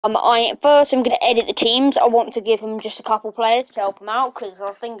I'm going to edit the teams. I want to give him just a couple players to help him out because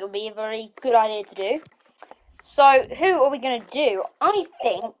I think it would be a very good idea to do. So who are we going to do? I think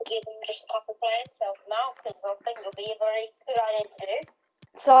give him just a couple players to help him out because I think it would be a very good idea to do.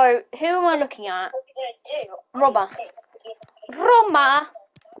 So who am I looking at? What are we going to do?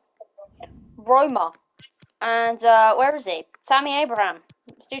 Roma. And where is he? Tammy Abraham.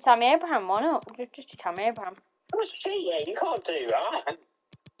 Let's do Tammy Abraham. Why not? Just do Tammy Abraham. That's cheating. You can't do that.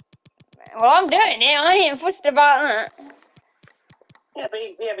 Well, I'm doing it. I ain't fussed about that. Yeah, but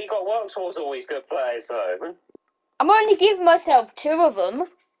you got to work towards all these good players, though. I'm only giving myself 2 of them.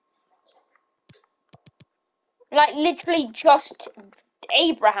 Like, literally just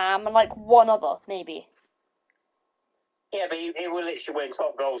Abraham and, like, 1 other, maybe. Yeah, but he will literally win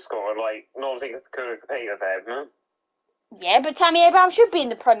top goal scorer. Like, obviously could compete with him. Yeah, but Tammy Abraham should be in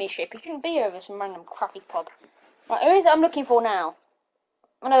the Premiership. He shouldn't be over some random crappy pub. Right, who is it I'm looking for now?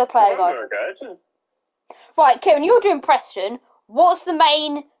 Another player guy. Very good. Right, Kieran, you're doing Preston. What's the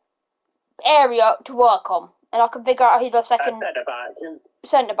main area to work on? And I can figure out who the second... Centre-back.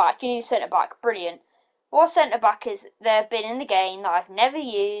 Centre-back. You need a centre-back. Brilliant. What centre-back is there been in the game that I've never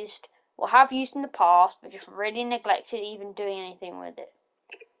used or have used in the past, but just really neglected even doing anything with it?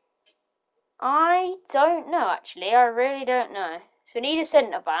 I don't know, actually. I really don't know. So I need a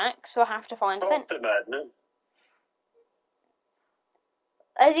centre-back, so I have to find centre.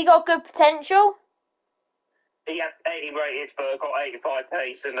 Has he got good potential? He had 80 rated, but got 85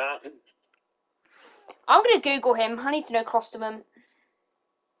 pace and that. I'm going to Google him. I need to know Klosterman.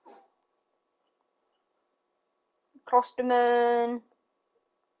 Klosterman.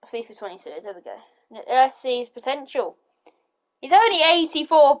 FIFA 22. There we go. Let's see his potential. He's only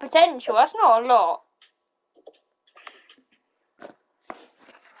 84 potential. That's not a lot.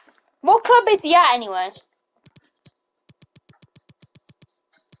 What club is he at anyway?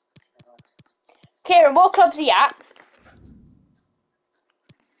 Kieran, what club's he at?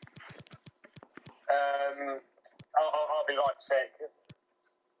 I'll be Leipzig.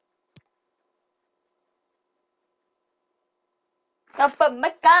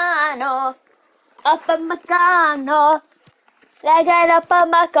 Upamecano, leggen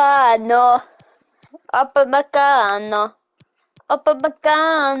Upamecano,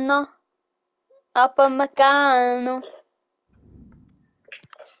 Upamecano.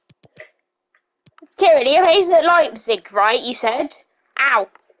 Kieran, he's at Leipzig, right? You said. Ow.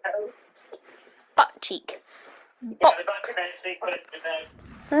 Butt cheek.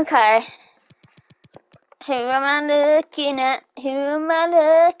 Okay. Who am I looking at? Who am I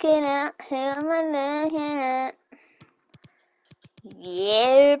looking at? Who am I looking at?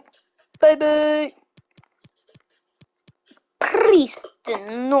 Yeah, baby.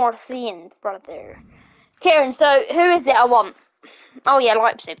 Preston North End, brother. Kieran, so who is it I want? Oh yeah,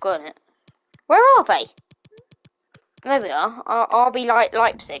 Leipzig, got it. Where are they? There we are. RB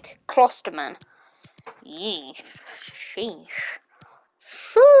Leipzig. Klosterman. Yeesh. Sheesh.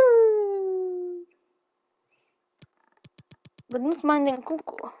 But not minding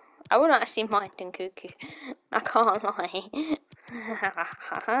cuckoo. I wouldn't actually mind in cuckoo. I can't lie.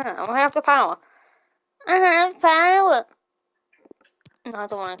 I have the power. I have power. No, I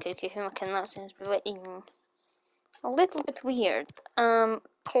don't want a cuckoo. That seems a little bit weird.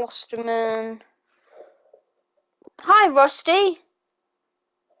 Klosterman. Hi, Rusty.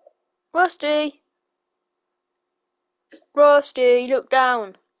 Rusty, look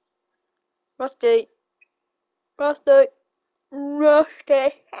down. Rusty. That's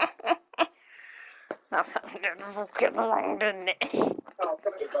fucking wrong, didn't it? Oh,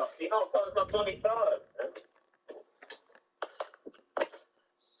 pretty Rusty. Not my bloody phone.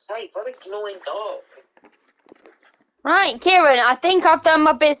 Hey, bloody annoying dog. Right, Kieran, I think I've done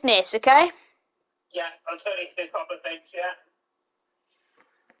my business, okay? Yeah, I'm starting to do a couple of things, yeah.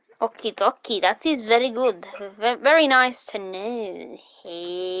 Okie dokie, that is very good. Very nice to know.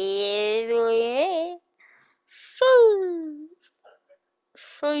 Hey,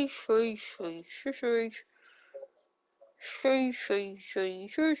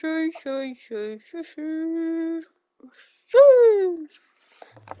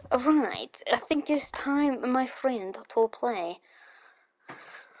 Right, I think it's time, my friend, to play.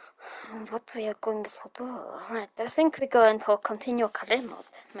 What we are going to do? Right, I think we're going to continue career mode,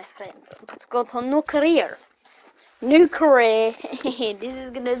 my friend. But go to new career. New career. This is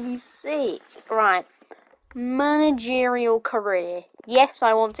gonna be sick. Right. Managerial career. Yes,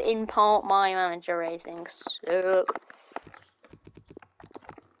 I want to impart my manager ratings. So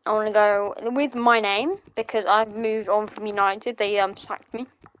I want to go with my name because I've moved on from United. They sacked me.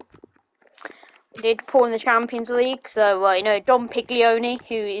 did perform in the Champions League. So, you know, Don Piglioni,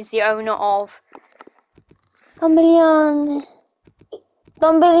 who is the owner of Don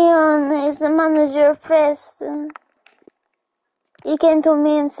Piglioni is the manager of Preston. He came to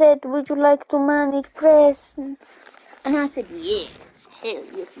me and said, "Would you like to manage Preston?" And I said, "Yes, hell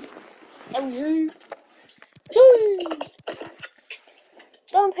yes, hell yes."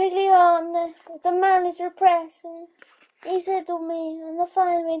 Don Piglioni is the manager of Preston. He said to me on a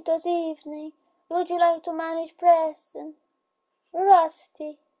fine winter's evening, "Would you like to manage Preston?"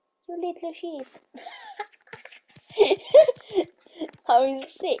 Rusty, you little sheep. I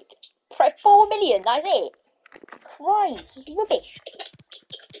was sick. For 4 million, that's it. Christ, it's rubbish.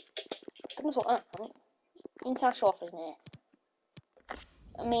 Goodness, what that, right? International offers near.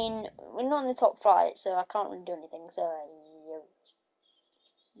 I mean, we're not in the top flight, so I can't really do anything, so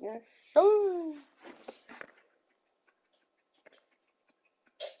yes, sure.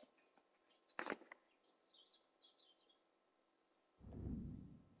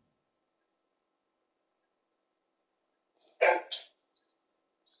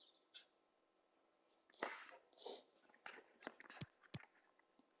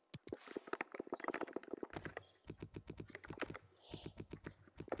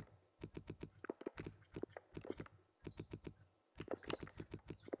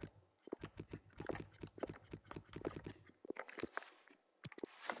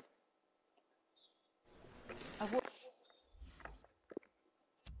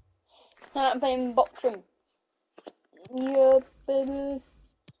 I'm playing boxing. Yeah, baby.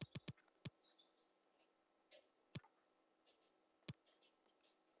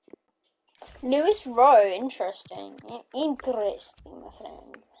 Lewis Rowe, interesting. Interesting, my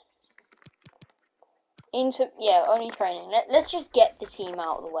friend. Yeah, only training. Let's just get the team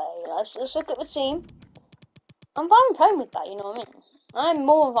out of the way. Let's look at the team. I'm fine playing with that, you know what I mean? I'm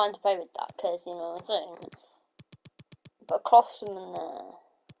more than fine to play with that, because, you know what I'm saying? But Klosterman there.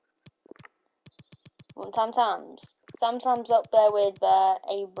 One Tam-Tams. Tam-Tams up there with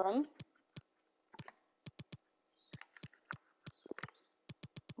Abram.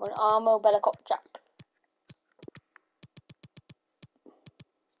 One Armo Belakopchak.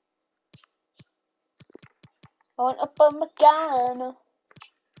 I want Upamecano.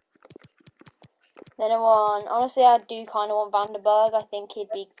 Then I want, honestly, I do kind of want Vandenberg. I think he'd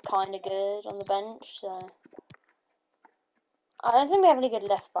be kind of good on the bench, so. I don't think we have any good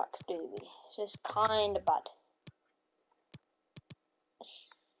left backs, do we? It's just kind of bad.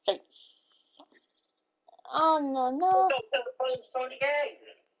 Oh, no.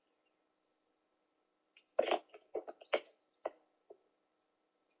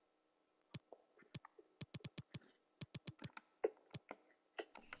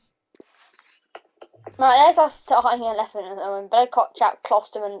 Right, there's our starting 11 at the moment. Belakopchak,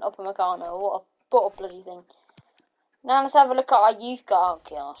 Klosterman, Upamecano. What a bloody thing. Now let's have a look at our youth guard.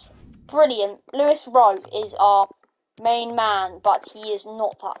 Oh, brilliant. Lewis Rowe is our main man, but he is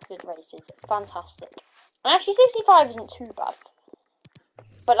not that good races. Fantastic. And actually 65 isn't too bad.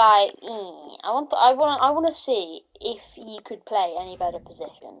 But like, I want to see if he could play any better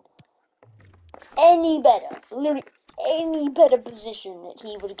position. Any better. Literally any better position that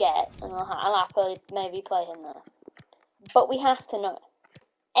he would get, and I'll happily maybe play him there. But we have to know.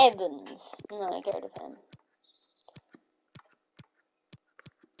 Evans. No, get rid of him.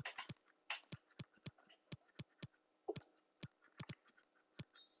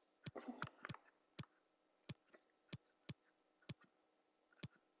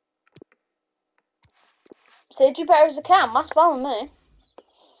 Sergio Perez a cam, that's fine with me.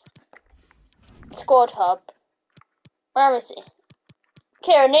 Squad hub. Where is he?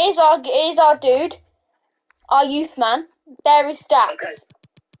 Kieran, here's our dude. Our youth man. There is stats. Okay.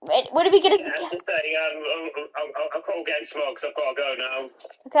 What are we gonna I have to say, I'll call again tomorrow because I've got to go now.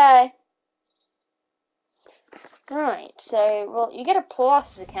 Okay. Right, so, well, you get a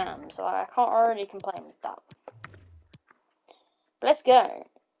plus as a cam, so I can't already complain with that. But let's go.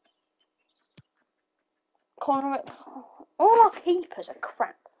 Corner. All our keepers are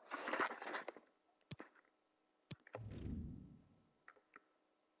crap.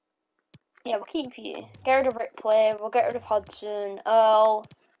 Yeah, we'll keep you. Get rid of Ripley, we'll get rid of Hudson, Earl.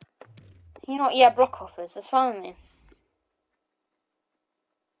 You know what, yeah, block offers, that's fine with me.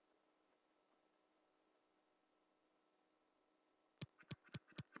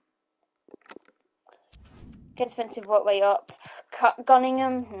 Get expensive work way up. Cut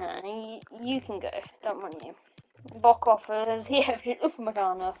Gunningham, no, you can go, don't want you. Block offers, yeah,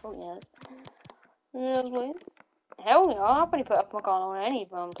 Upamecano, yes. Yes, please. Hell yeah, I'll happily put Upamecano on any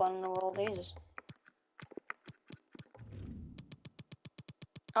plan in the world, Jesus.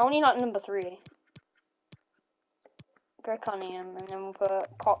 I only like number 3. Draconium, and then we'll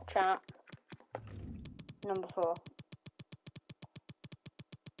put Pop Trap number 4.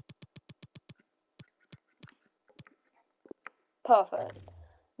 Perfect.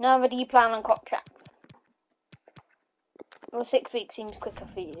 Now the D-plan and Cop Trap. Well, 6 weeks seems quicker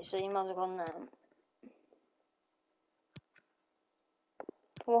for you, so you might as well go on now.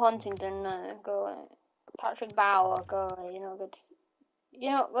 Paul Huntington, no, go away. Patrick Bauer, go away. You're not good.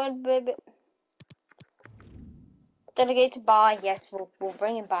 You're not good, baby. Delegate to buy, yes, we'll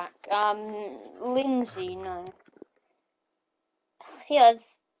bring him back. Lindsay, no.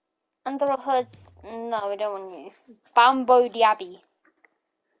 Yes. Andrew Hurts, no, we don't want you. Bambo Diaby.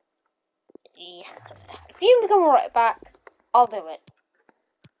 Yeah. If you can become a right back, I'll do it.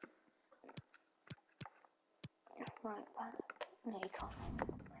 Right back. No, you can't.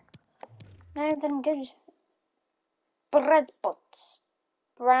 No, then good. Brad Potts.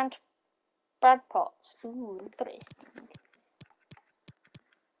 Brad Potts. Ooh, interesting.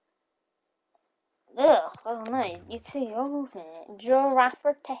 Ugh, oh no, it's too old, isn't it? Joe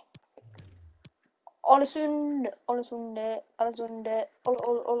Rafferty. Olesund.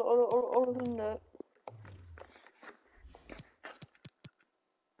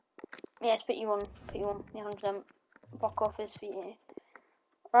 Yes, put you on. Yeah, 100%. Block offers for you.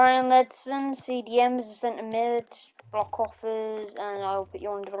 Ryan Ledson, CDMs, centre mid, block offers, and I'll put you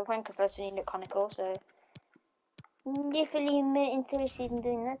on development because Ledson you look kind of cool, so definitely interested in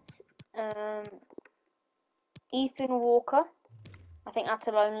doing that. Ethan Walker, I think that's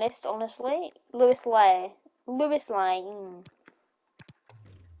a loan list, honestly. Lewis Lay.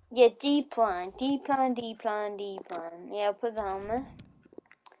 Yeah, D-plan. Yeah, I'll put that on there.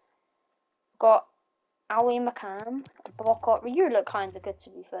 Got Ali McCann, block off. You look kind of good, to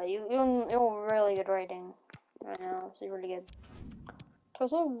be fair. You're really good rating right now. This is really good.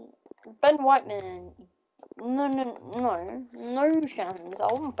 Ben Whiteman. No chance.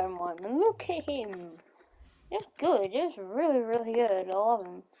 I want Ben Whiteman. Look at him. He's good. He's really good. I love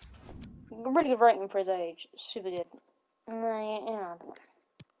him. Really good rating for his age. Super good. Yeah.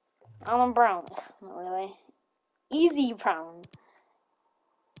 Alan Brown. Not really. Easy Brown.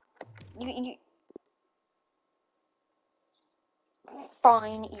 You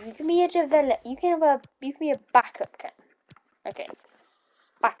fine. You can be a develop. You can be a backup cam. Okay.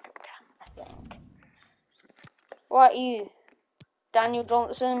 Backup cam, I think. What are you? Daniel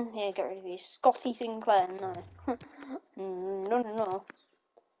Johnson? Yeah, get rid of you. Scotty Sinclair? No. No.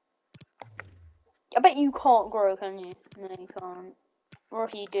 I bet you can't grow, can you? No, you can't. Or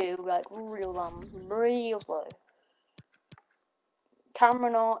if you do, like, real slow.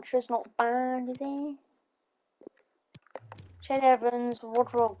 Cameron Archer's not bad, is he? Ched Evans,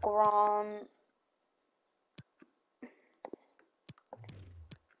 Woodrow Grant.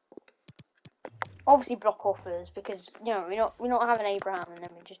 Obviously block offers, because, you know, we're not having Abraham and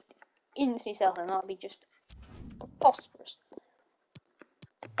then we just instantly sell him. That would be just preposterous.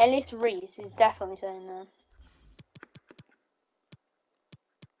 Ellis Reese is definitely saying that.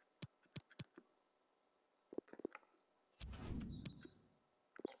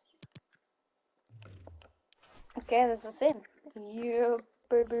 Okay, there's a sim. Yeah,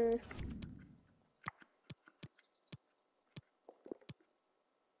 baby.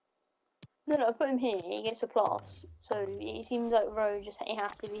 No, I put him here. He gets a plus. So it seems like Rowe just he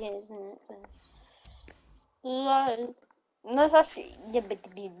has to be here, isn't it? So. No, that's actually.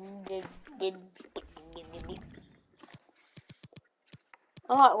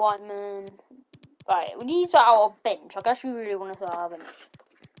 I like Whiteman. Right, we need to start our bench. I guess we really want to start our bench.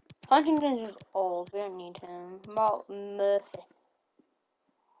 Huntington is old. We don't need him. Mark Murphy.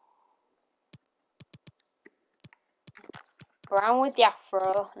 Brown with the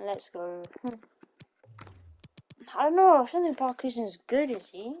afro. Let's go. I don't know. I don't think Parker's as good, is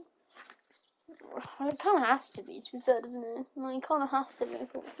he? It kind of has to be, to be fair, doesn't it? Like, it kind of has to be,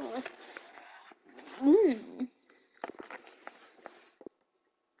 unfortunately. No.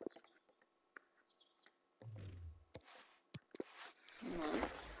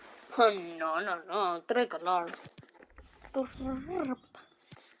 Tricolor.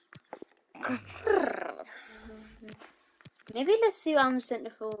 Maybe let's see what I'm centre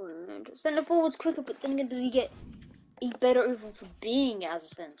forward. Centre forward's quicker, but then does he get a better overall for being as a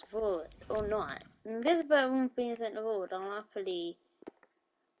centre forward or not? If there's a better one for being a centre forward, I'll happily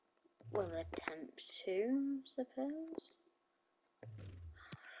attempt to, suppose.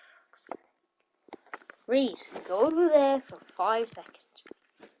 Reed, go over there for 5 seconds.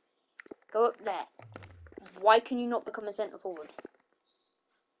 Go up there. Why can you not become a centre forward?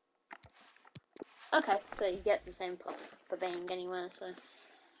 Okay, so you get the same point for being anywhere, so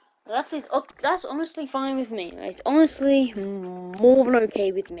That's honestly fine with me. It's honestly more than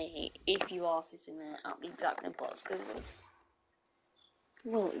okay with me if you are sitting there at the exact same place. Because,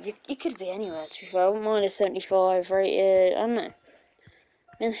 well, it could be anywhere. To be fair, I wouldn't mind a 75 rated. I don't know.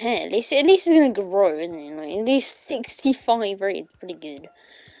 And hey, at least it's gonna grow, isn't it? Like, at least 65 rated, pretty good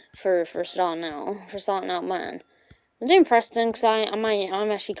for starting out, man. I'm doing Preston because I'm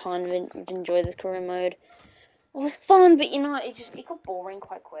actually kind of enjoy this career mode. It was fun, but it got boring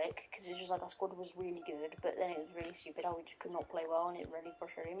quite quick because it's just like our squad was really good, but then it was really stupid how we just could not play well, and it really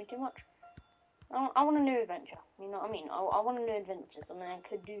frustrated me too much. I want a new adventure, you know what I mean? I want a new adventure, something I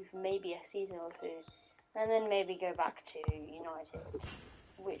could do for maybe a season or two, and then maybe go back to United,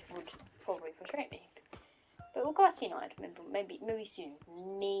 which would probably frustrate me. But we'll go back to United, maybe soon,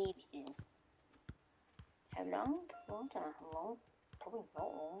 maybe soon. How long? Well, I don't know how long. Probably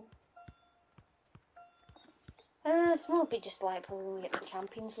not long. This might be just like when we get the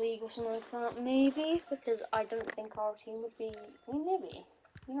Champions League or something like that, maybe, because I don't think our team would be. I mean, maybe.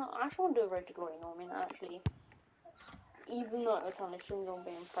 I actually want to do a Road to Glory. Actually, even though it's only soon going to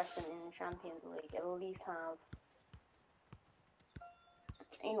be impressive in the Champions League, at least have,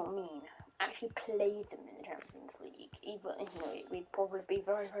 you know what I mean, actually played them in the Champions League. Even, we'd probably be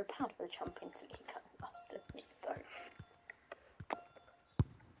very, very proud of the Champions League, I must admit, though.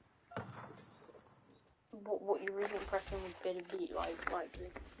 What you really impressed me with better be like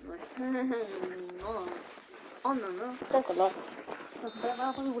no. Oh no, talk a lot.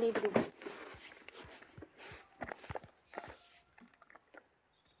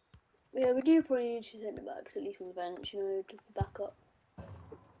 Yeah, we do probably need 2 centre-backs, at least on the bench, just to back up.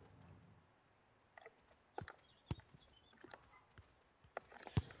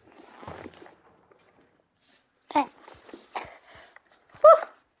 Hey.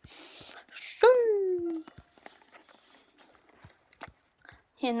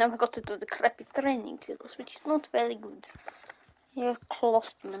 Yeah, now I got to do the crappy training skills, which is not very good. Yeah,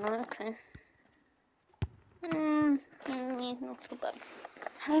 close to me, okay. Not so bad.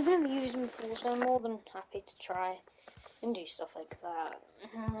 I've never used them before, so I'm more than happy to try and do stuff like that.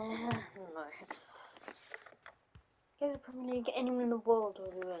 No. Guys, I probably get anyone in the world who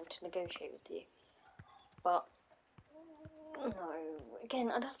will be willing to negotiate with you. But, no.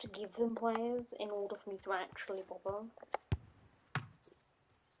 Again, I'd have to give them players in order for me to actually bother.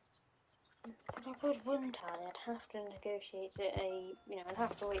 But I wouldn't I? I'd have to negotiate I'd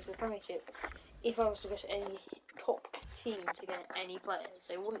have to wait for the Premiership if I was to get any top team to get any players.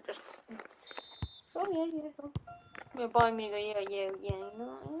 They wouldn't just, buy me and go,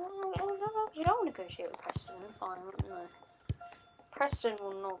 I'll negotiate with Preston, fine, no. Preston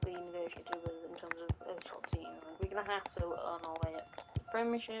will not be negotiated with in terms of a top team. We're going to have to earn our way up to the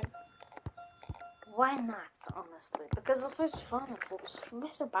Premiership. Why not, honestly? Because the first fun, of course,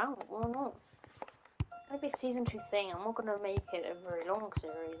 mess about, why not? Maybe season 2 thing. I'm not going to make it a very long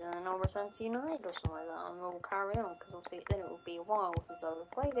series, and then I'll return to United or something like that, and we'll carry on, because obviously then it will be a while since I've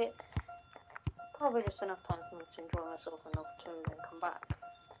played it. Probably just enough time for me to enjoy myself enough to then come back.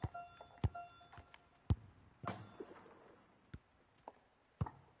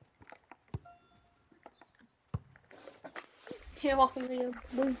 Yeah, welcome to you.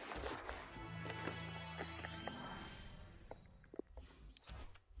 Boom.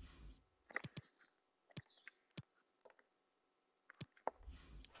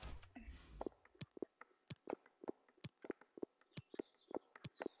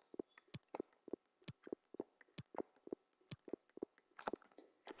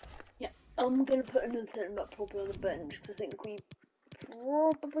 Yeah, I'm going to put another thing back probably on the bench, because I think we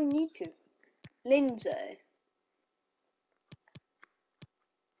probably need to. Lindsay.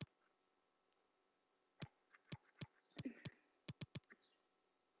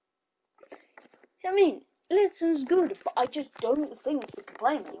 I mean, Linson's good, but I just don't think we can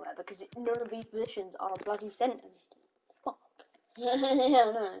play him anywhere because none of these positions are bloody centres. Fuck. Yeah,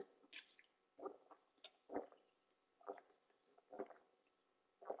 no.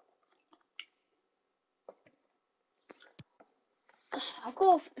 I've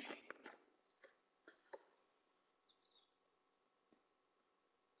got.